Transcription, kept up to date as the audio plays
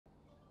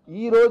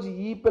ఈరోజు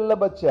ఈ పిల్ల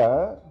బచ్చ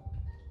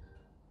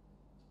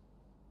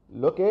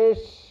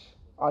లోకేష్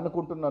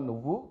అనుకుంటున్నా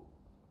నువ్వు,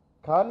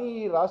 కానీ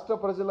ఈ రాష్ట్ర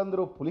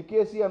ప్రజలందరూ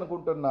పులికేసి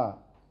అనుకుంటున్న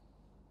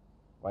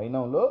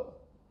వైనంలో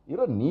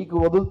ఈరోజు నీకు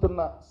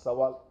వదులుతున్న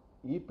సవాల్,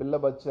 ఈ పిల్ల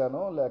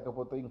బచ్చానో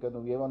లేకపోతే ఇంకా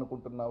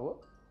నువ్వేమనుకుంటున్నావో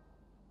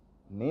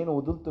నేను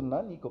వదులుతున్నా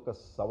నీకు ఒక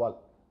సవాల్.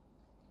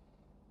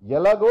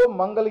 ఎలాగో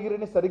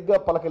మంగళగిరిని సరిగ్గా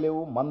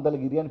పలకలేవు,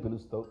 మందలగిరి అని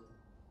పిలుస్తావు.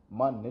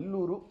 మా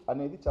నెల్లూరు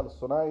అనేది చాలా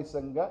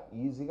సునాయాసంగా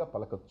ఈజీగా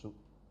పలకచ్చు.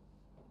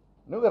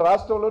 నువ్వు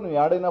రాష్ట్రంలో నువ్వు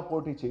ఏడైనా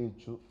పోటీ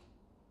చేయొచ్చు,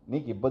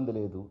 నీకు ఇబ్బంది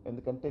లేదు,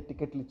 ఎందుకంటే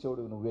టికెట్లు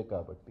ఇచ్చేవాడు నువ్వే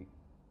కాబట్టి.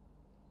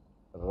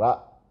 రా,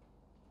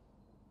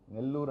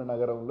 నెల్లూరు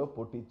నగరంలో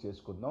పోటీ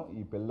చేసుకుందాం,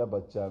 ఈ పిల్ల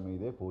బచ్చా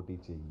మీదే పోటీ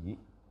చెయ్యి.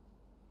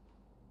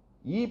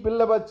 ఈ పిల్ల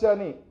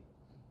బచ్చాని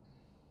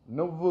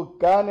నువ్వు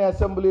కాని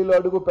అసెంబ్లీలో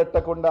అడుగు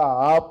పెట్టకుండా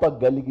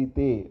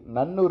ఆపగలిగితే,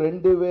 నన్ను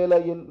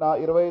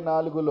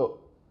 2024లో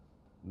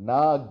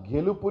నా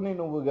గెలుపుని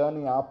నువ్వు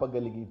కానీ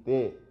ఆపగలిగితే,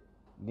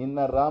 నిన్న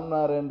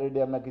రామనారాయణ రెడ్డి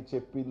అన్నకి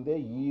చెప్పిందే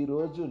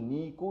ఈరోజు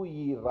నీకు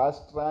ఈ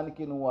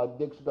రాష్ట్రానికి నువ్వు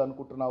అధ్యక్షుడు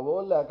అనుకుంటున్నావో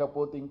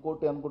లేకపోతే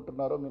ఇంకోటి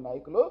అనుకుంటున్నారో మీ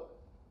నాయకులు,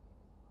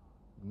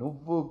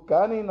 నువ్వు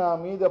కానీ నా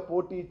మీద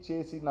పోటీ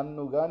చేసి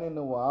నన్ను కానీ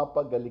నువ్వు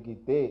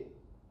ఆపగలిగితే,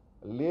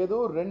 లేదు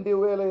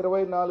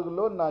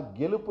 2024లో నా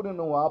గెలుపుని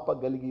నువ్వు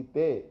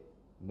ఆపగలిగితే,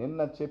 నిన్న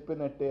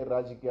చెప్పినట్టే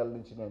రాజకీయాల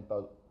నుంచి నేను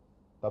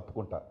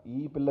తప్పుకుంటా.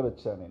 ఈ పిల్ల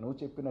వచ్చానే నువ్వు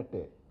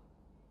చెప్పినట్టే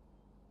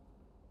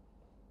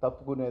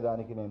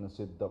తప్పుకునేదానికి నేను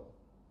సిద్ధం.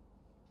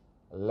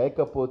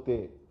 లేకపోతే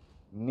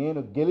నేను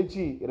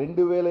గెలిచి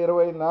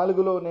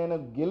 2024లో నేను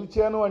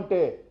గెలిచాను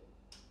అంటే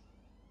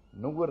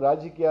నువ్వు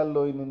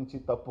రాజకీయాల్లో నుంచి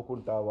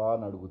తప్పుకుంటావా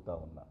అని అడుగుతా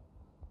ఉన్నా.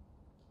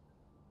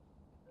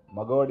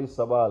 మగవాడి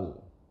సవాల్.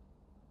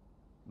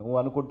 నువ్వు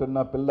అనుకుంటున్న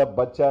పిల్ల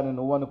బచ్చాని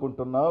నువ్వు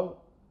అనుకుంటున్నావు,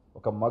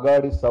 ఒక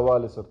మగాడి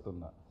సవాల్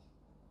ఇస్తున్నా.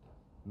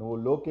 నువ్వు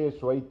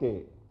లోకేష్ అయితే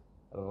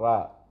రా,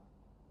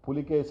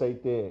 పులికేస్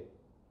అయితే,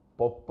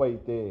 పప్పు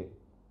అయితే,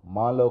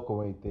 మాలోకం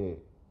అయితే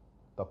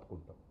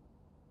తప్పుకుంటావు.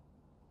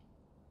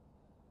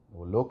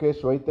 నువ్వు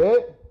లోకేష్ అయితే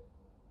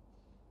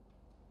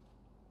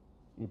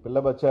ఈ పిల్ల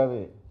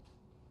బచ్చాని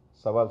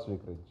సవాల్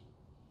స్వీకరించు,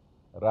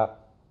 రా.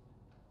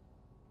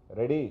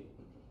 రెడీ,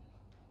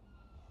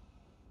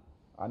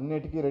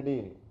 అన్నిటికీ రెడీ.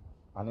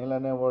 అనిల్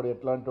అనేవాడు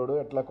ఎట్లాంటాడు,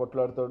 ఎట్లా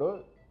కొట్లాడతాడు,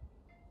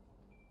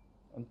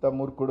 ఎంత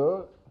మూర్ఖుడో.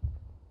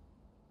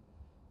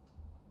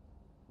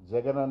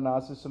 జగన్ అన్న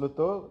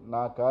ఆశీస్సులతో,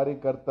 నా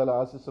కార్యకర్తల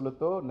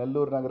ఆశీస్సులతో,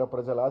 నెల్లూరు నగర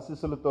ప్రజల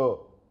ఆశీస్సులతో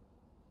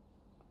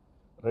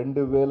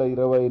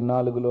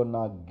 2024లో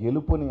నా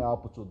గెలుపుని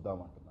ఆపు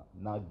చూద్దామంటున్నా.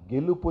 నా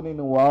గెలుపుని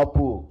నువ్వు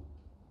ఆపు.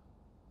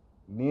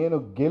 నేను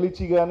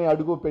గెలిచి కానీ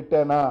అడుగు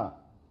పెట్టానా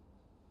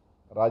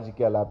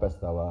రాజకీయాలు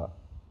ఆపేస్తావా?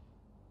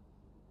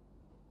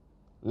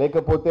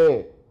 లేకపోతే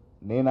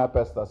నేను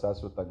ఆపేస్తా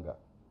శాశ్వతంగా.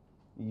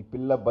 ఈ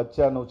పిల్ల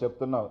బచ్చా నువ్వు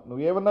చెప్తున్నావు,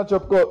 నువ్వేమన్నా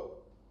చెప్పుకో.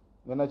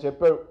 నిన్న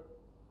చెప్పావు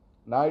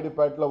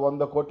నాయుడుపేటలో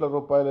 100 కోట్ల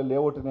రూపాయల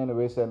లేఅవుట్ నేను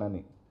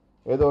వేశానని,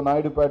 ఏదో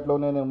నాయుడుపేటలో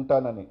నేను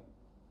ఉంటానని.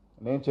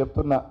 నేను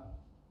చెప్తున్నా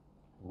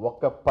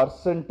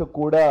 1%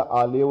 కూడా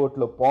ఆ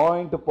లేఅవుట్లో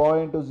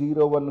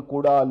 0.01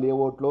 కూడా ఆ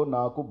లేఅవుట్లో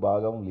నాకు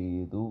భాగం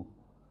లేదు.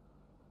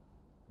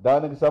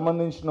 దానికి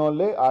సంబంధించిన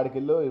వాళ్ళే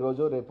ఆడికెళ్ళో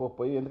ఈరోజు రేపో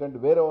పోయి, ఎందుకంటే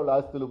వేరే వాళ్ళ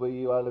ఆస్తులు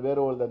పోయి వాళ్ళు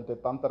వేరే వాళ్ళు అంటే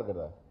తంతారు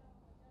కదా.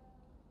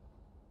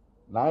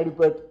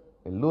 నాయుడుపేట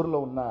నెల్లూరులో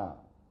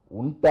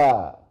ఉంటా.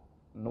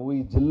 నువ్వు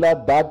ఈ జిల్లా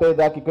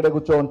దాటేదాకా ఇక్కడే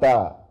కూర్చో ఉంటా.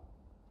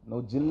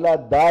 నువ్వు జిల్లా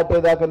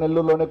దాటేదాకా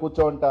నెల్లూరులోనే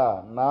కూర్చో ఉంటా.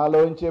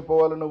 నాలోంచే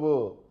పోవాలి నువ్వు.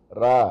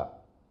 రా,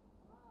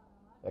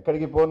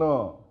 ఎక్కడికి పోను.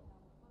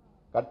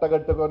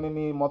 కట్టగట్టుకొని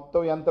నీ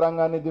మొత్తం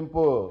యంత్రాంగాన్ని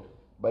దింపు,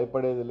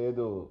 భయపడేది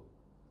లేదు.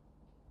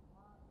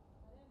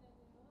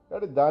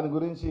 కాబట్టి దాని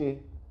గురించి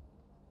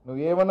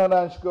నువ్వేమన్నా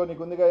రాంచుకో.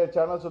 నీకు ఉందిగా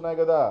ఛానల్స్ ఉన్నాయి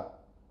కదా,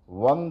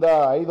 100,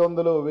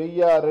 500,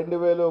 1000,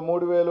 2000,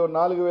 3000,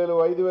 4000,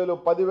 5000,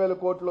 10,000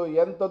 కోట్లు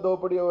ఎంత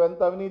దోపిడీయో,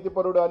 ఎంత అవినీతి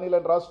పరుడు అనిల్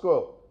అని రాసుకో.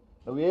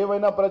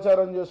 నువ్వేమైనా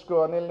ప్రచారం చేసుకో.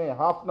 అనిల్ని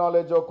హాఫ్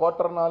నాలెడ్జో,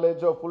 క్వార్టర్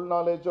నాలెడ్జో, ఫుల్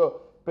నాలెడ్జో,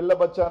 పిల్ల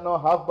బచ్చానో,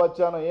 హాఫ్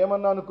బచ్చానో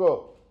ఏమన్నా అనుకో.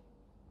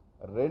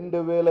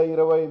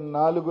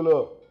 2024లో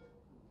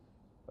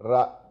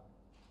రా,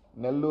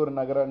 నెల్లూరు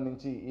నగరం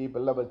నుంచి ఈ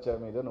పిల్ల బచ్చా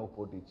మీద నువ్వు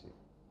పోటీ చేయి.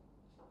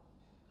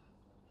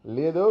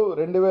 లేదు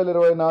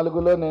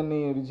 2024లో నేను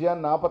నీ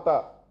విజయాన్ని ఆపతా,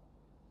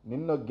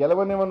 నిన్ను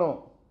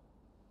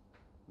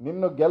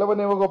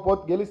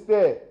గెలవనివ్వకపోతే గెలిస్తే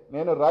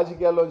నేను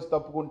రాజకీయాల్లోంచి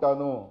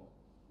తప్పుకుంటాను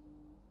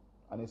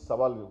అని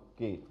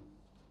సవాల్కి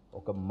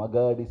ఒక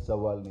మగాడి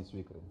సవాల్ని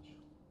స్వీకరించు.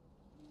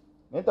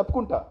 నేను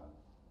తప్పుకుంటా.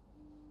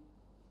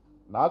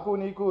 నాకు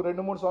నీకు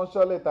 2-3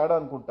 సంవత్సరాలే తేడా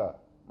అనుకుంటా,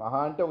 మహా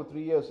అంటే ఒక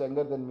 3 years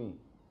యంగర్ దెన్ మీ,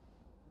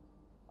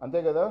 అంతే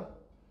కదా.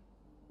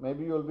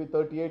 Maybe you will be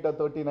 38 or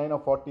 39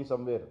 or 40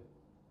 somewhere.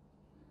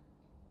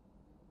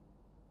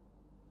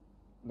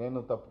 నేను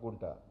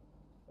తప్పుకుంటా.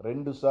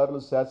 2 సార్లు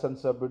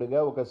శాసనసభ్యుడిగా,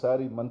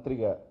 ఒకసారి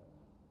మంత్రిగా.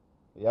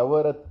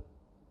 ఎవరి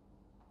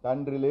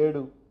తండ్రి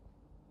లేడు,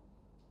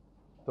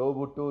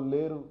 తోబుట్టువులు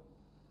లేరు,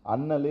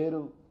 అన్న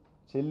లేరు,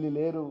 చెల్లి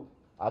లేరు,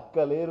 అక్క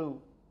లేరు,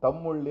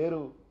 తమ్ముళ్ళు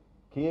లేరు.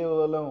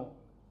 కేవలం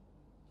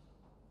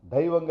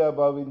దైవంగా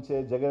భావించే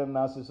జగన్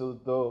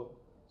ఆశీస్సులతో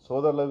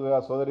సోదరులుగా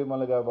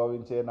సోదరిమలుగా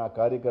భావించే నా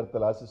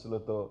కార్యకర్తల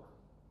ఆశీస్సులతో,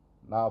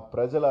 నా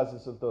ప్రజల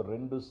ఆశీస్సులతో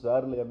 2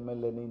 సార్లు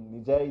ఎమ్మెల్యేని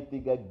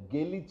నిజాయితీగా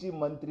గెలిచి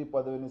మంత్రి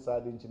పదవిని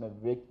సాధించిన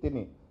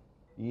వ్యక్తిని.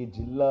 ఈ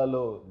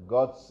జిల్లాలో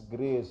గాడ్స్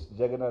గ్రేస్,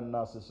 జగనన్న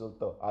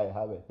ఆశీస్సులతో I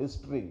have a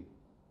history.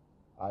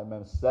 I'm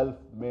a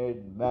self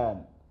made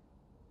man.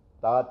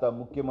 తాత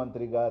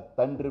ముఖ్యమంత్రిగా,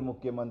 తండ్రి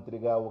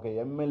ముఖ్యమంత్రిగా, ఒక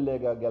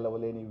ఎమ్మెల్యేగా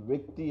గెలవలేని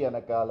వ్యక్తి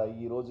వెనకాల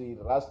ఈరోజు ఈ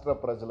రాష్ట్ర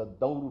ప్రజల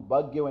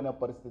దౌర్భాగ్యమైన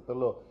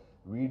పరిస్థితుల్లో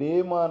వీడే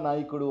మా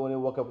నాయకుడు అని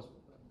ఒక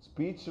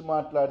స్పీచ్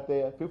మాట్లాడితే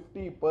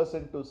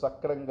 50%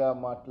 సక్రంగా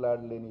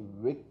మాట్లాడలేని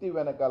వ్యక్తి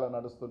వెనకాల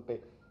నడుస్తుంటే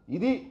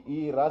ఇది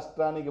ఈ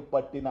రాష్ట్రానికి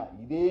పట్టిన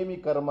ఇదేమి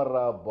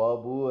కర్మరా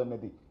బాబు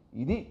అనేది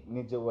ఇది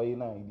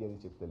నిజమైన ఇది అని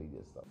చెప్పి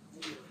తెలియజేస్తాం.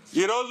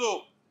 ఈరోజు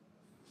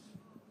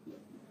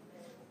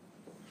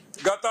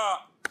గత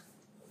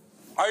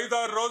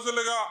 5-6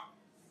 రోజులుగా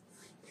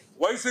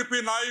వైసీపీ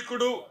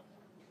నాయకుడు,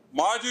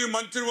 మాజీ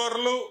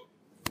మంత్రివర్యులు,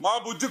 మా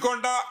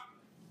బుజ్జికొండ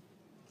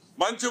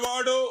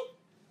మంచివాడు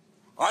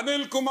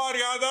అనిల్ కుమార్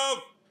యాదవ్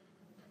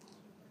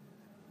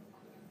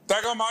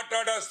తెగ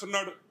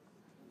మాట్లాడేస్తున్నాడు.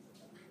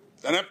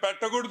 తనే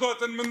పెట్టకూడదు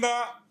అతని మీద,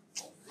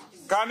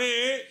 కానీ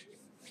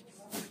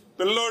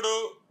పిల్లోడు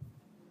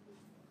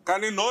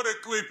కానీ నోరు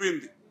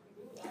ఎక్కువైపోయింది.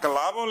 ఇక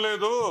లాభం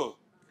లేదు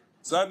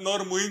సార్,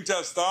 నోరు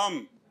ముయించేస్తాం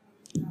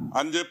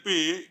అని చెప్పి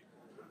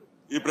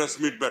ఈ ప్రెస్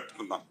మీట్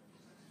పెట్టుకున్నాం.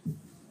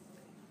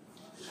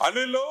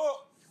 అనిల్,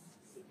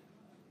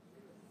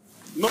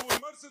 నువ్వు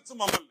విమర్శించు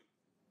మమ్మల్ని,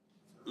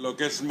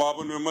 లోకేష్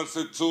బాబుని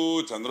విమర్శించు,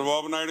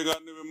 చంద్రబాబు నాయుడు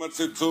గారిని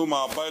విమర్శించు, మా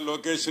అబ్బాయి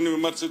లోకేష్ని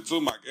విమర్శించు,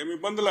 మాకేమి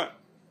ఇబ్బందిలే.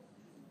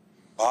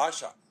 భాష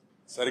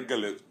సరిగ్గా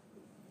లేదు,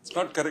 ఇట్స్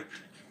నాట్ కరెక్ట్.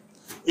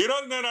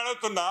 ఈరోజు నేను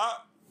అడుగుతున్నా,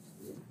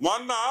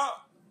 మొన్న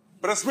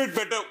ప్రెస్ మీట్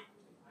పెట్టావు,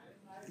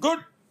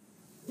 గుడ్,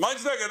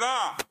 మంచిదే కదా.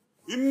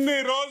 ఇన్ని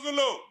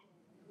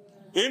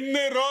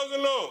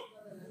రోజులు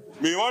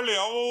మీ వాళ్ళు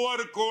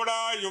ఎవరు కూడా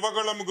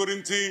యువకులం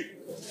గురించి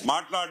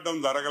మాట్లాడడం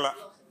జరగల.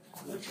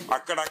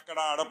 అక్కడక్కడ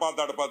అడపా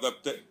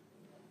తప్పితే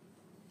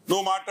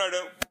నువ్వు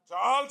మాట్లాడావు,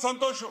 చాలా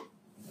సంతోషం,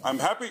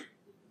 ఐఎమ్ హ్యాపీ.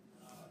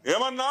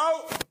 ఏమన్నావు?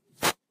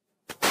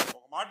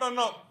 ఒక మాట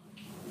అన్నావు,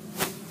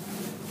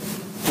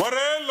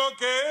 ఒరే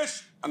లోకేష్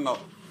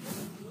అన్నావు.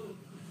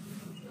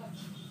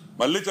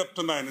 మళ్ళీ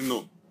చెప్తున్నా, నిన్ను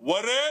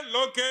ఒరే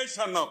లోకేష్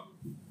అన్నావు.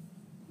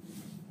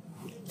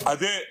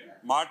 అదే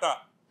మాట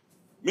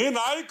మీ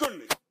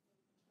నాయకుడిని,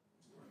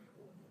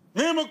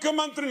 మీ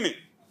ముఖ్యమంత్రిని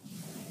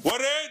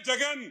ఒరే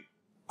జగన్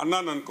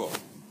అన్నాను అనుకో,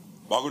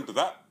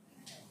 బాగుంటుందా?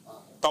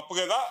 తప్పు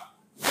కదా?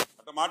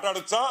 అట్లా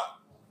మాట్లాడొచ్చా?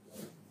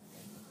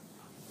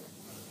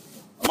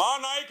 మా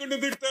నాయకుడిని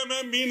తిడితే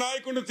మేము మీ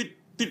నాయకుడిని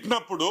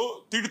తిట్టినప్పుడు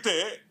తిడితే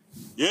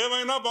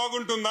ఏమైనా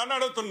బాగుంటుందా అని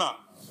అడుగుతున్నా.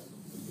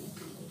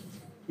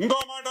 ఇంకో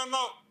మాట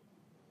అన్నావు,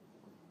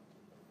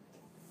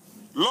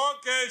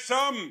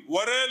 లోకేశం,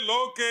 ఒరే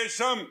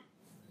లోకేశం,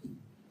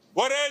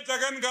 ఒరే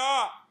జగన్ గా.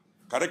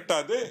 కరెక్టా?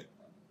 అది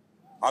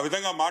ఆ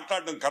విధంగా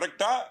మాట్లాడడం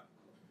కరెక్టా?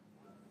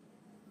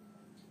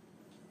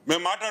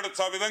 మేము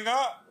మాట్లాడచ్చు ఆ విధంగా?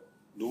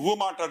 నువ్వు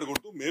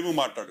మాట్లాడకూడదు, మేము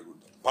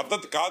మాట్లాడకూడదు,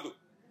 పద్ధతి కాదు.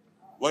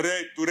 ఒరే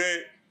తురే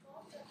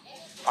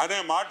అనే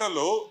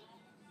మాటలు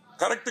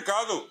కరెక్ట్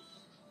కాదు.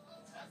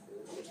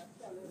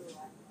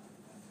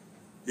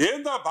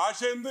 ఏందా భాష?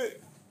 ఏంది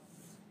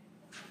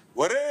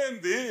ఒరే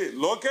ఏంది,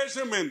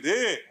 లోకేశం ఏంది?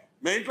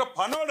 మీ ఇంట్లో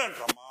పనోడంట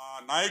మా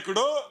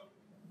నాయకుడు,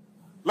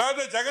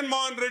 లేదా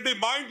జగన్మోహన్ రెడ్డి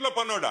మా ఇంట్లో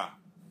పనోడా?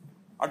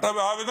 అట్లా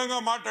ఆ విధంగా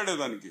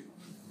మాట్లాడేదానికి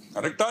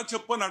కరెక్టా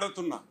చెప్పు అని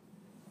అడుగుతున్నా.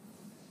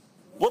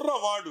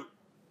 బుర్రవాడు.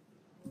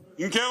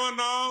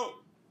 ఇంకేమన్నావు?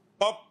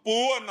 పప్పు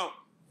అన్నావు.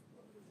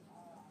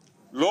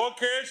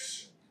 లోకేష్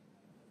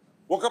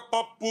ఒక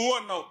పప్పు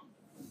అన్నావు.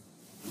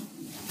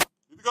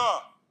 ఇదిగో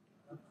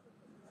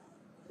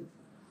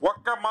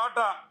ఒక్క మాట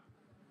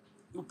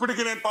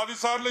ఇప్పటికి నేను 10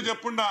 సార్లు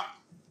చెప్పున్నా,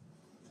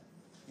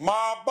 మా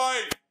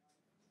అబ్బాయి,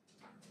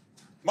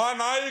 మా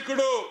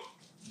నాయకుడు,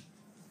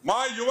 మా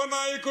యువ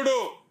నాయకుడు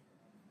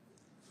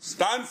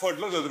స్టాన్ఫర్డ్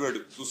లో చదివాడు.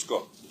 చూసుకో,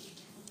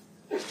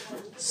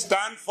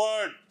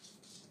 Stanford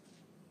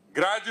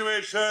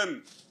graduation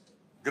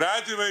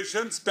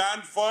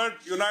Stanford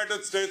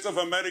United states of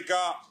America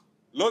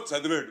లో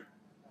చదివాడు.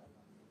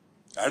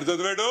 ఎక్కడ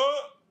చదివాడు?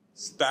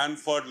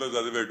 స్టాన్ఫర్డ్ లో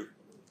చదివాడు,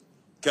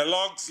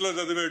 కెలాగ్స్ లో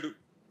చదివాడు.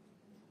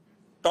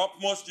 Top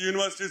most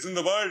universities in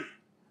the world,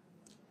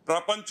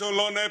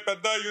 ప్రపంచంలోనే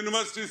పెద్ద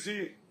యూనివర్సిటీస్.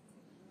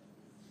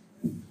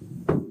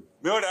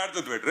 మీవాడు ఏడ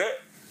చదివాడు రే?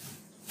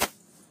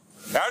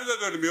 ఏడ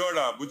చదివాడు మీవాడ?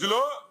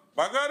 బుజ్జులో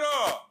బంగారు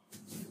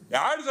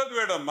ఏడ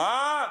చదివాడమ్మా?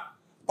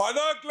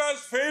 10వ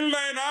క్లాస్ ఫెయిల్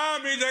అయినా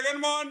మీ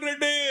జగన్మోహన్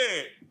రెడ్డి,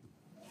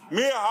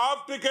 మీ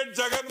హాఫ్ టికెట్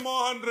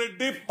జగన్మోహన్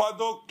రెడ్డి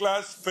 10వ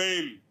క్లాస్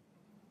ఫెయిల్.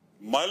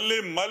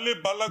 మళ్ళీ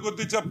బల్ల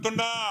గుద్ది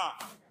చెప్తున్నా,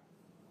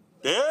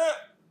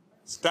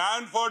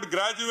 స్టాన్ఫర్డ్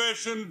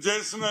గ్రాడ్యుయేషన్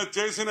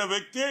చేసిన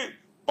వ్యక్తి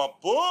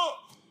పప్పు,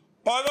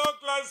 10వ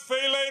క్లాస్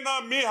ఫెయిల్ అయిన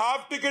మీ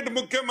హాఫ్ టికెట్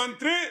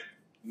ముఖ్యమంత్రి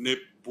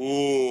నిప్పు.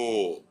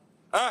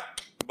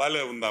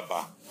 భలే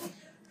ఉందబ్బా.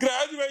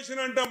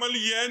 గ్రాడ్యుయేషన్ అంటే మళ్ళీ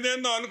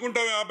ఏందేందో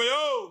అనుకుంటావే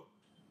అబ్బాయో.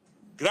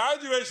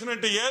 గ్రాడ్యుయేషన్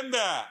అంటే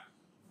ఏందా?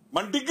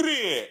 మన డిగ్రీ,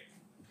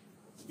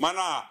 మన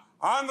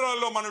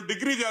ఆంధ్రాలో మనం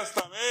డిగ్రీ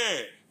చేస్తామే,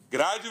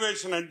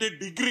 గ్రాడ్యుయేషన్ అంటే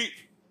డిగ్రీ,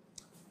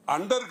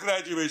 అండర్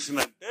గ్రాడ్యుయేషన్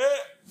అంటే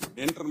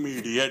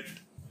ఇంటర్మీడియట్.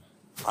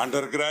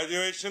 అండర్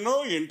గ్రాడ్యుయేషన్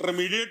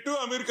ఇంటర్మీడియట్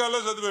అమెరికాలో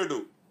చదివాడు,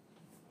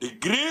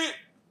 డిగ్రీ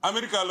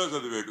అమెరికాలో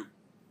చదివాడు,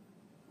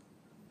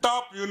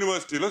 టాప్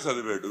యూనివర్సిటీలో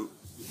చదివాడు.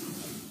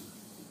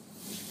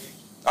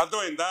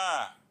 అర్థమైందా?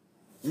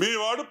 మీ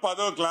వాడు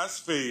 10వ క్లాస్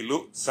ఫెయిల్,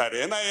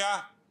 సరేనయ్యా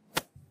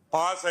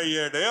పాస్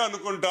అయ్యాడే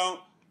అనుకుంటాం.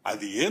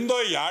 అది ఏందో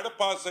యాడ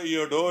పాస్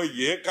అయ్యాడో,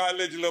 ఏ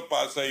కాలేజీలో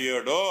పాస్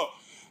అయ్యాడో,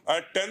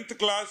 10th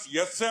క్లాస్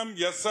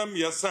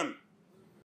ఎస్ఎం